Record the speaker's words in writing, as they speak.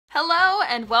Hello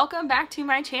and welcome back to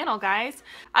my channel, guys.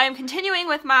 I am continuing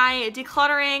with my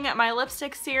decluttering my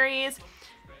lipstick series.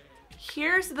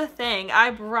 Here's the thing,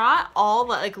 I brought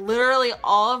literally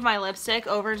all of my lipstick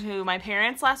over to my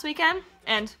parents last weekend,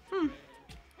 and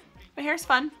my hair's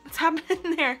fun. What's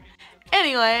happening there?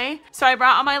 Anyway, so I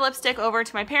brought all my lipstick over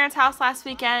to my parents' house last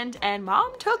weekend, and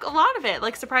Mom took a lot of it,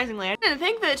 like surprisingly. I didn't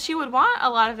think that she would want a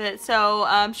lot of it,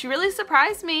 so she really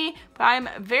surprised me, but I'm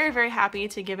very, very happy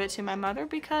to give it to my mother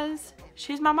because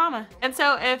she's my mama. And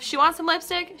so if she wants some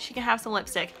lipstick, she can have some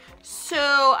lipstick.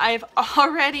 So I've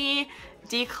already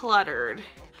decluttered.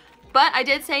 But I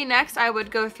did say next I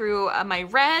would go through my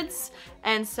reds,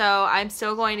 and so I'm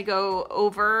still going to go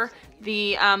over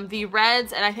the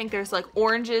reds, and I think there's like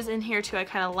oranges in here too. I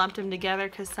kind of lumped them together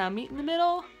because some meet in the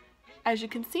middle, as you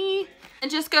can see. And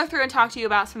just go through and talk to you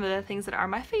about some of the things that are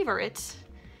my favorite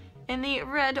in the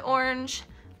red-orange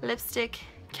lipstick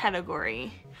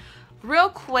category. Real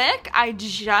quick, I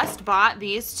just bought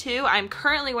these two. I'm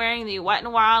currently wearing the Wet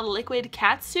n Wild Liquid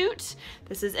Catsuit.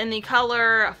 This is in the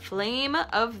color Flame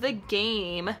of the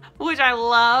Game, which I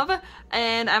love.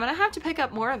 And I'm gonna have to pick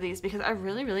up more of these because I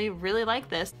really, really, really like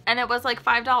this. And it was like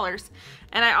 $5.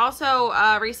 And I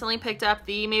also recently picked up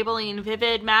the Maybelline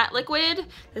Vivid Matte Liquid.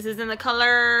 This is in the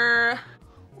color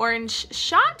Orange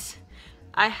Shot.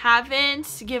 I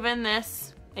haven't given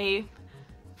this a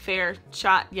fair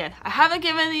shot yet. I haven't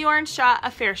given the orange shot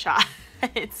a fair shot.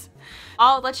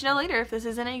 I'll let you know later if this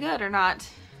is any good or not.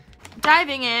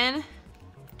 Diving in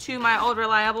to my old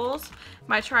reliables,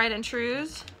 my tried and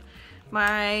trues,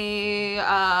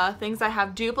 my things I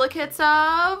have duplicates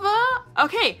of.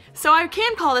 Okay, so I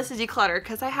can call this a declutter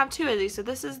because I have two of these. So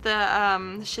this is the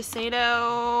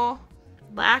Shiseido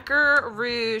Lacquer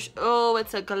Rouge. Oh,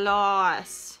 it's a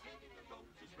gloss.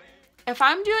 If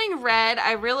I'm doing red,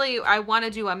 I want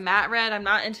to do a matte red. I'm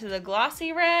not into the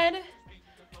glossy red.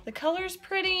 The color's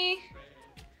pretty.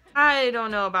 I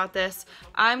don't know about this.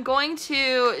 I'm going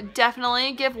to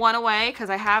definitely give one away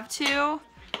because I have two,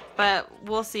 but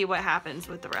we'll see what happens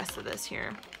with the rest of this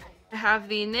here. I have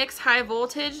the NYX High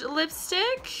Voltage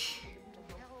lipstick.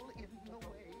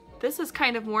 This is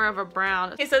kind of more of a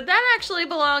brown. Okay, so that actually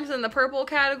belongs in the purple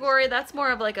category. That's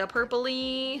more of like a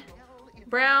purpley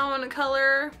brown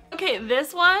color. Okay,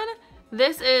 this one,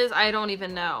 this is, I don't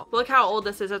even know. Look how old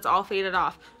this is, it's all faded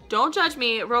off. Don't judge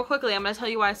me. Real quickly, I'm gonna tell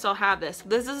you why I still have this.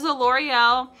 This is a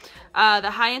L'Oreal, the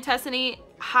high intensity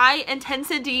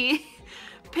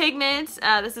pigment.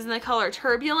 This is in the color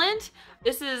Turbulent.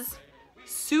 This is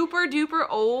super duper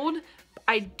old.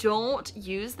 I don't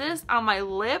use this on my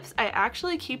lips. I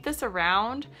actually keep this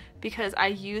around because I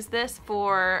use this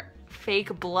for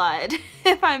fake blood.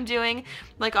 If I'm doing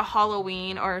like a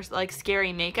Halloween or like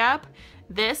scary makeup,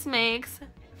 this makes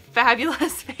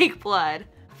fabulous fake blood.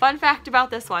 Fun fact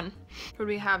about this one. What do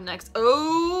we have next?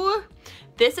 Oh,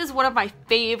 this is one of my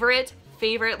favorite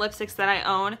lipsticks that I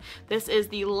own. This is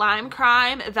the Lime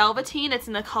Crime Velveteen. It's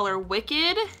in the color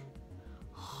Wicked.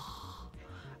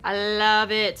 I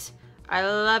love it. I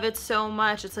love it so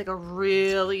much. It's like a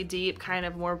really deep kind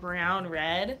of more brown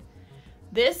red.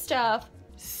 This stuff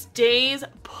stays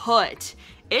put.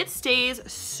 It stays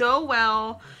so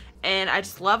well, and I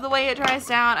just love the way it dries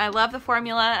down. I love the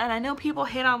formula, and I know people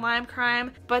hate on Lime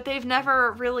Crime, but they've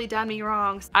never really done me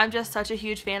wrong. I'm just such a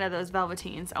huge fan of those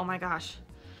Velveteens. Oh my gosh.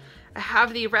 I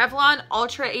have the Revlon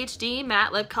Ultra HD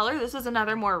Matte Lip Color. This is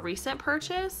another more recent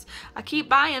purchase. I keep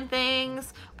buying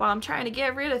things while I'm trying to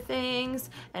get rid of things,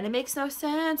 and it makes no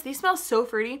sense. These smell so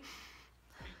fruity.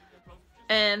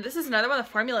 And this is another one. The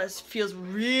formula feels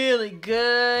really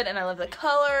good, and I love the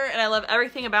color, and I love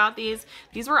everything about these.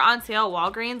 These were on sale at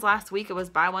Walgreens last week. It was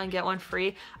buy one, get one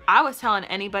free. I was telling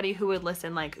anybody who would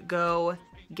listen, like, go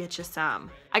get you some.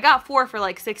 I got 4 for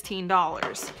like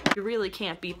 $16. You really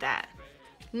can't beat that.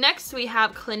 Next we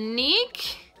have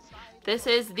Clinique. This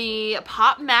is the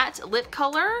Pop Matte Lip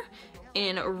Color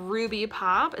in Ruby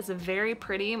Pop. It's a very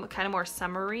pretty, kind of more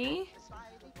summery.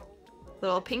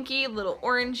 Little pinky, little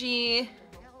orangey.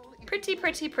 Pretty,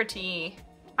 pretty, pretty.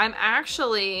 I'm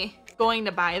actually going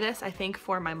to buy this, I think,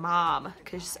 for my mom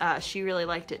because she really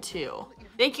liked it too.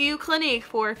 Thank you, Clinique,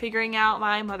 for figuring out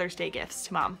my Mother's Day gifts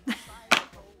to Mom.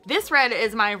 This red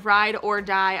is my ride or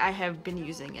die. I have been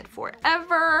using it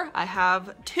forever. I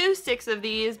have 2 sticks of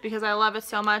these because I love it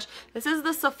so much. This is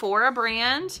the Sephora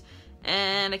brand,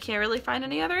 and I can't really find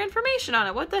any other information on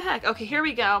it. What the heck? Okay, here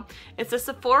we go. It's a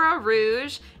Sephora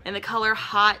Rouge in the color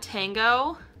Hot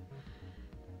Tango.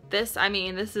 This, I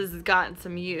mean, this has gotten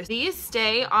some use. These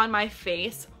stay on my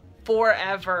face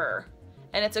forever.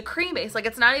 And it's a cream base. Like,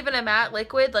 it's not even a matte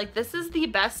liquid. Like, this is the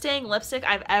best staying lipstick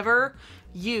I've ever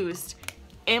used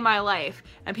in my life.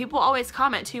 And people always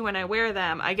comment too when I wear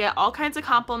them. I get all kinds of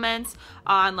compliments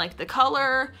on like the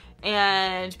color,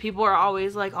 and people are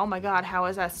always like, oh my god, how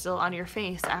is that still on your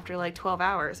face after like 12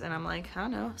 hours? And I'm like, I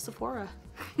don't know, Sephora.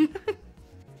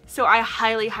 So I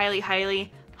highly, highly,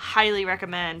 highly, highly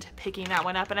recommend picking that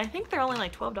one up. And I think they're only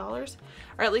like $12,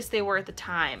 or at least they were at the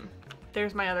time.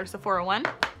 There's my other Sephora one.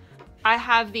 I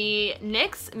have the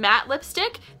NYX matte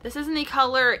lipstick. This is in the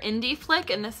color Indie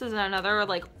Flick, and this is another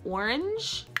like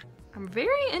orange. I'm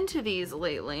very into these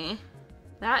lately.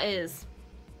 That is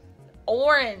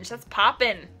orange, that's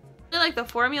poppin'. I like the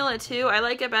formula too. I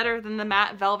like it better than the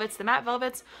matte velvets. The matte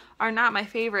velvets are not my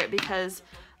favorite because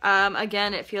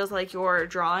again, it feels like you're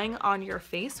drawing on your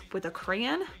face with a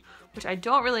crayon, which I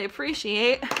don't really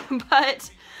appreciate,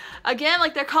 but again,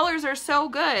 like their colors are so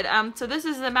good. So this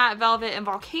is the matte velvet and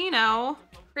volcano.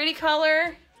 Pretty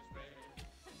color,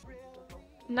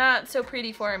 not so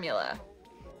pretty formula.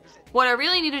 What I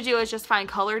really need to do is just find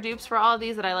color dupes for all of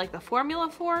these that I like the formula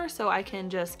for, so I can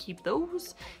just keep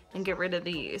those and get rid of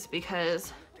these,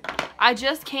 because I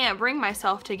just can't bring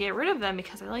myself to get rid of them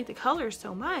because I like the colors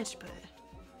so much. But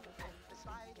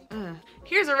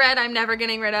here's a red I'm never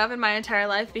getting rid of in my entire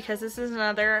life, because this is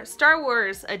another Star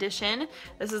Wars edition.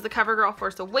 This is the CoverGirl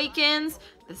Force Awakens.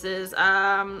 This is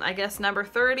I guess number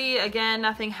 30. Again,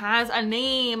 nothing has a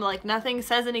name, like nothing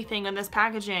says anything on this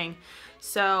packaging,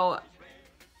 so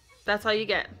that's all you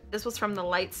get. This was from the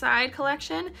Light Side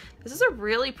collection. This is a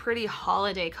really pretty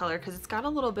holiday color because it's got a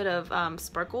little bit of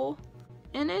sparkle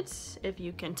in it, if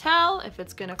you can tell. If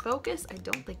it's gonna focus, I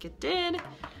don't think it did,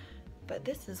 but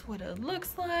this is what it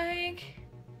looks like.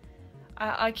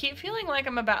 I keep feeling like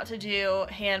I'm about to do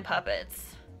hand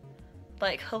puppets.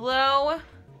 Like, hello,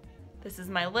 this is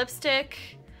my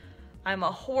lipstick. I'm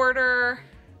a hoarder.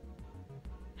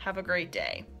 Have a great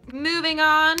day. Moving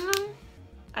on.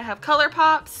 I have Color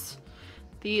Pops.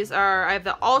 These are, I have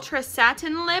the Ultra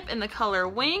Satin Lip in the color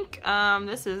Wink.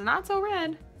 This is not so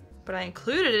red, but I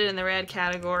included it in the red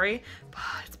category.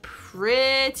 But it's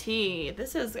pretty.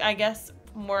 This is, I guess,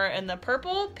 more in the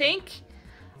purple, pink.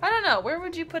 I don't know, where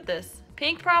would you put this?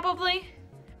 Pink probably?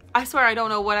 I swear I don't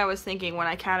know what I was thinking when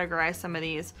I categorized some of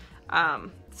these.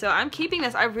 So I'm keeping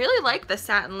this. I really like the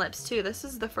satin lips too. This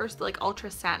is the first like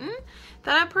Ultra Satin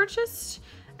that I purchased,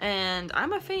 and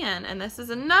I'm a fan. And this is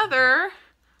another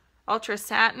Ultra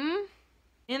Satin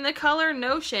in the color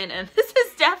Notion, and this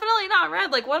is definitely not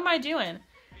red. Like, what am I doing?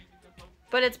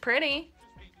 But it's pretty,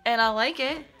 and I like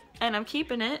it, and I'm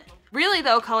keeping it. Really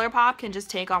though, ColourPop can just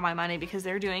take all my money because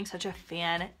they're doing such a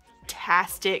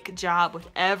fantastic job with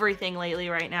everything lately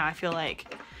right now, I feel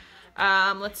like.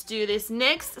 Let's do this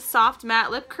NYX Soft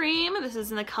Matte Lip Cream. This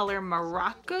is in the color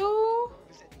Morocco.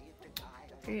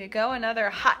 There you go, another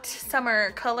hot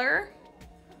summer color.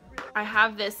 I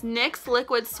have this NYX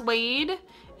Liquid Suede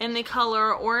in the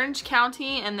color Orange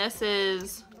County, and this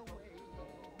is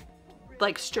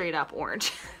like straight up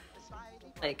orange.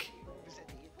 Like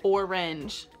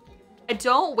orange. I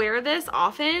don't wear this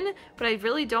often, but I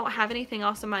really don't have anything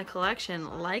else in my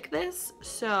collection like this.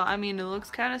 So, I mean, it looks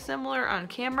kind of similar on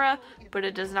camera, but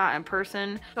it does not in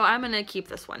person. So I'm gonna keep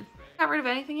this one. Got rid of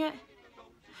anything yet?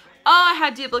 Oh, I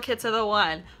had duplicates of the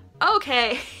one.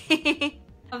 Okay.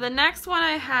 The next one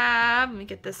I have, let me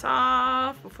get this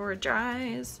off before it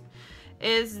dries,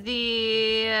 is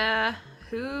the,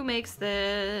 who makes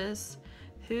this?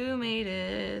 Who made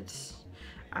it?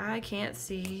 I can't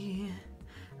see.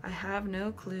 I have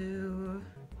no clue.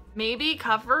 Maybe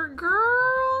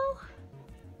CoverGirl?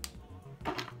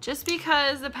 Just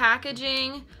because the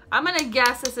packaging, I'm gonna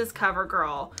guess this is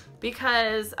CoverGirl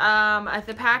because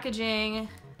the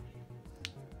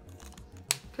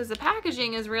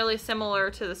packaging is really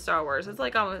similar to the Star Wars. It's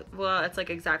like, well, it's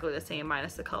like exactly the same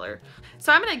minus the color.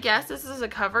 So I'm gonna guess this is a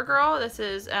CoverGirl. This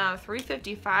is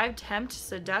 355 Tempt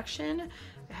Seduction.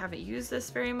 I haven't used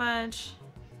this very much.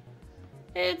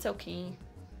 It's okay.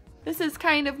 This is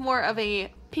kind of more of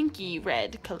a pinky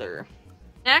red color.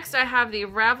 Next, I have the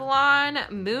Revlon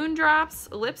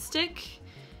Moondrops lipstick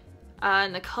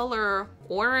in the color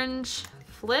Orange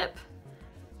Flip.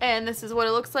 And this is what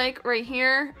it looks like right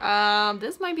here.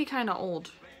 This might be kind of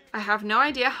old. I have no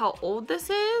idea how old this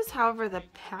is. However, the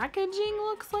packaging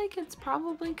looks like it's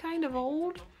probably kind of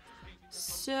old.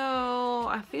 So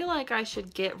I feel like I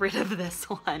should get rid of this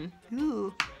one.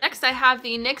 Ooh. Next, I have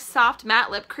the NYX Soft Matte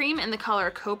Lip Cream in the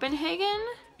color Copenhagen.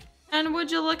 And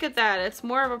would you look at that? It's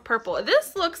more of a purple.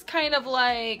 This looks kind of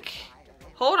like,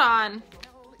 hold on.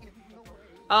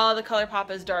 Oh, the ColourPop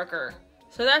is darker.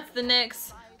 So that's the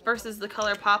NYX versus the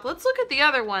ColourPop. Let's look at the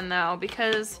other one though,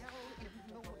 because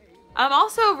I'm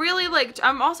also really like,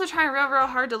 I'm also trying real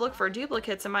hard to look for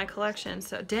duplicates in my collection.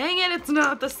 So dang it, it's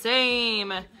not the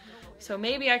same. So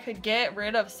maybe I could get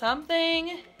rid of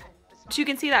something. But you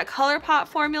can see that ColourPop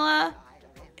formula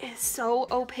is so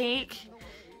opaque.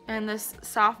 And this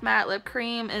soft matte lip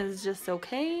cream is just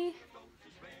okay.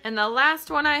 And the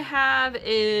last one I have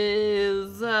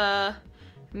is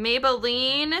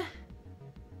Maybelline.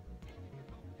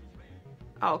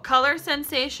 Oh, Color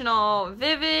Sensational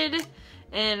Vivid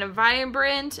and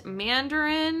Vibrant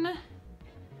Mandarin.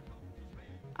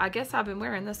 I guess I've been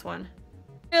wearing this one.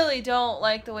 Really don't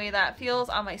like the way that feels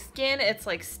on my skin. It's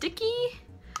like sticky.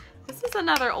 This is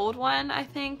another old one, I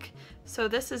think. So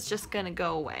this is just gonna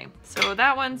go away. So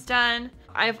that one's done.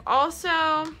 I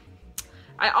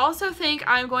also think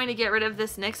I'm going to get rid of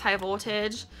this NYX High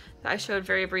Voltage that I showed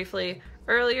very briefly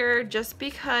earlier, just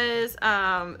because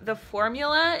the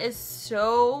formula is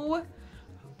so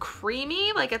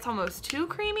creamy, like it's almost too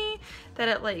creamy, that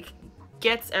it like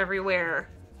gets everywhere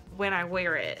when I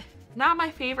wear it. Not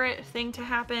my favorite thing to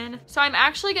happen. So I'm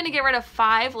actually gonna get rid of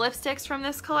 5 lipsticks from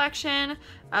this collection.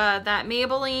 That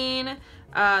Maybelline,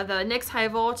 the NYX High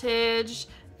Voltage,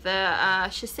 the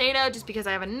Shiseido, just because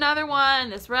I have another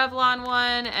one, this Revlon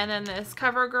one, and then this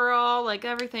CoverGirl. Like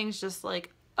everything's just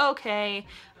like, okay,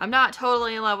 I'm not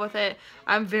totally in love with it.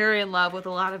 I'm very in love with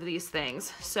a lot of these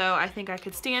things. So I think I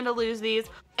could stand to lose these.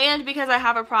 And because I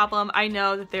have a problem, I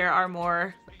know that there are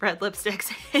more red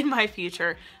lipsticks in my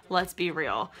future. Let's be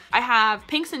real. I have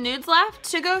pinks and nudes left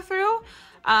to go through.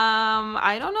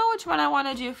 I don't know which one I want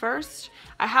to do first.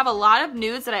 I have a lot of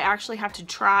nudes that I actually have to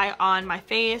try on my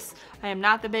face. I am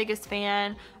not the biggest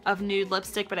fan of nude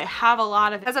lipstick, but I have a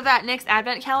lot of it. Because of that NYX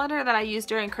advent calendar that I used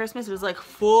during Christmas, it was like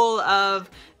full of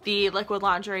the liquid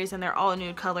lingeries and they're all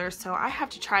nude colors. So I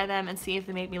have to try them and see if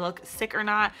they make me look sick or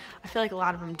not. I feel like a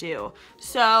lot of them do.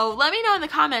 So let me know in the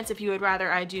comments if you would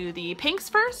rather I do the pinks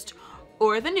first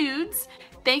or the nudes.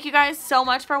 Thank you guys so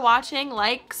much for watching.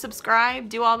 Like, subscribe,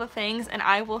 do all the things, and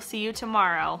I will see you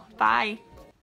tomorrow. Bye.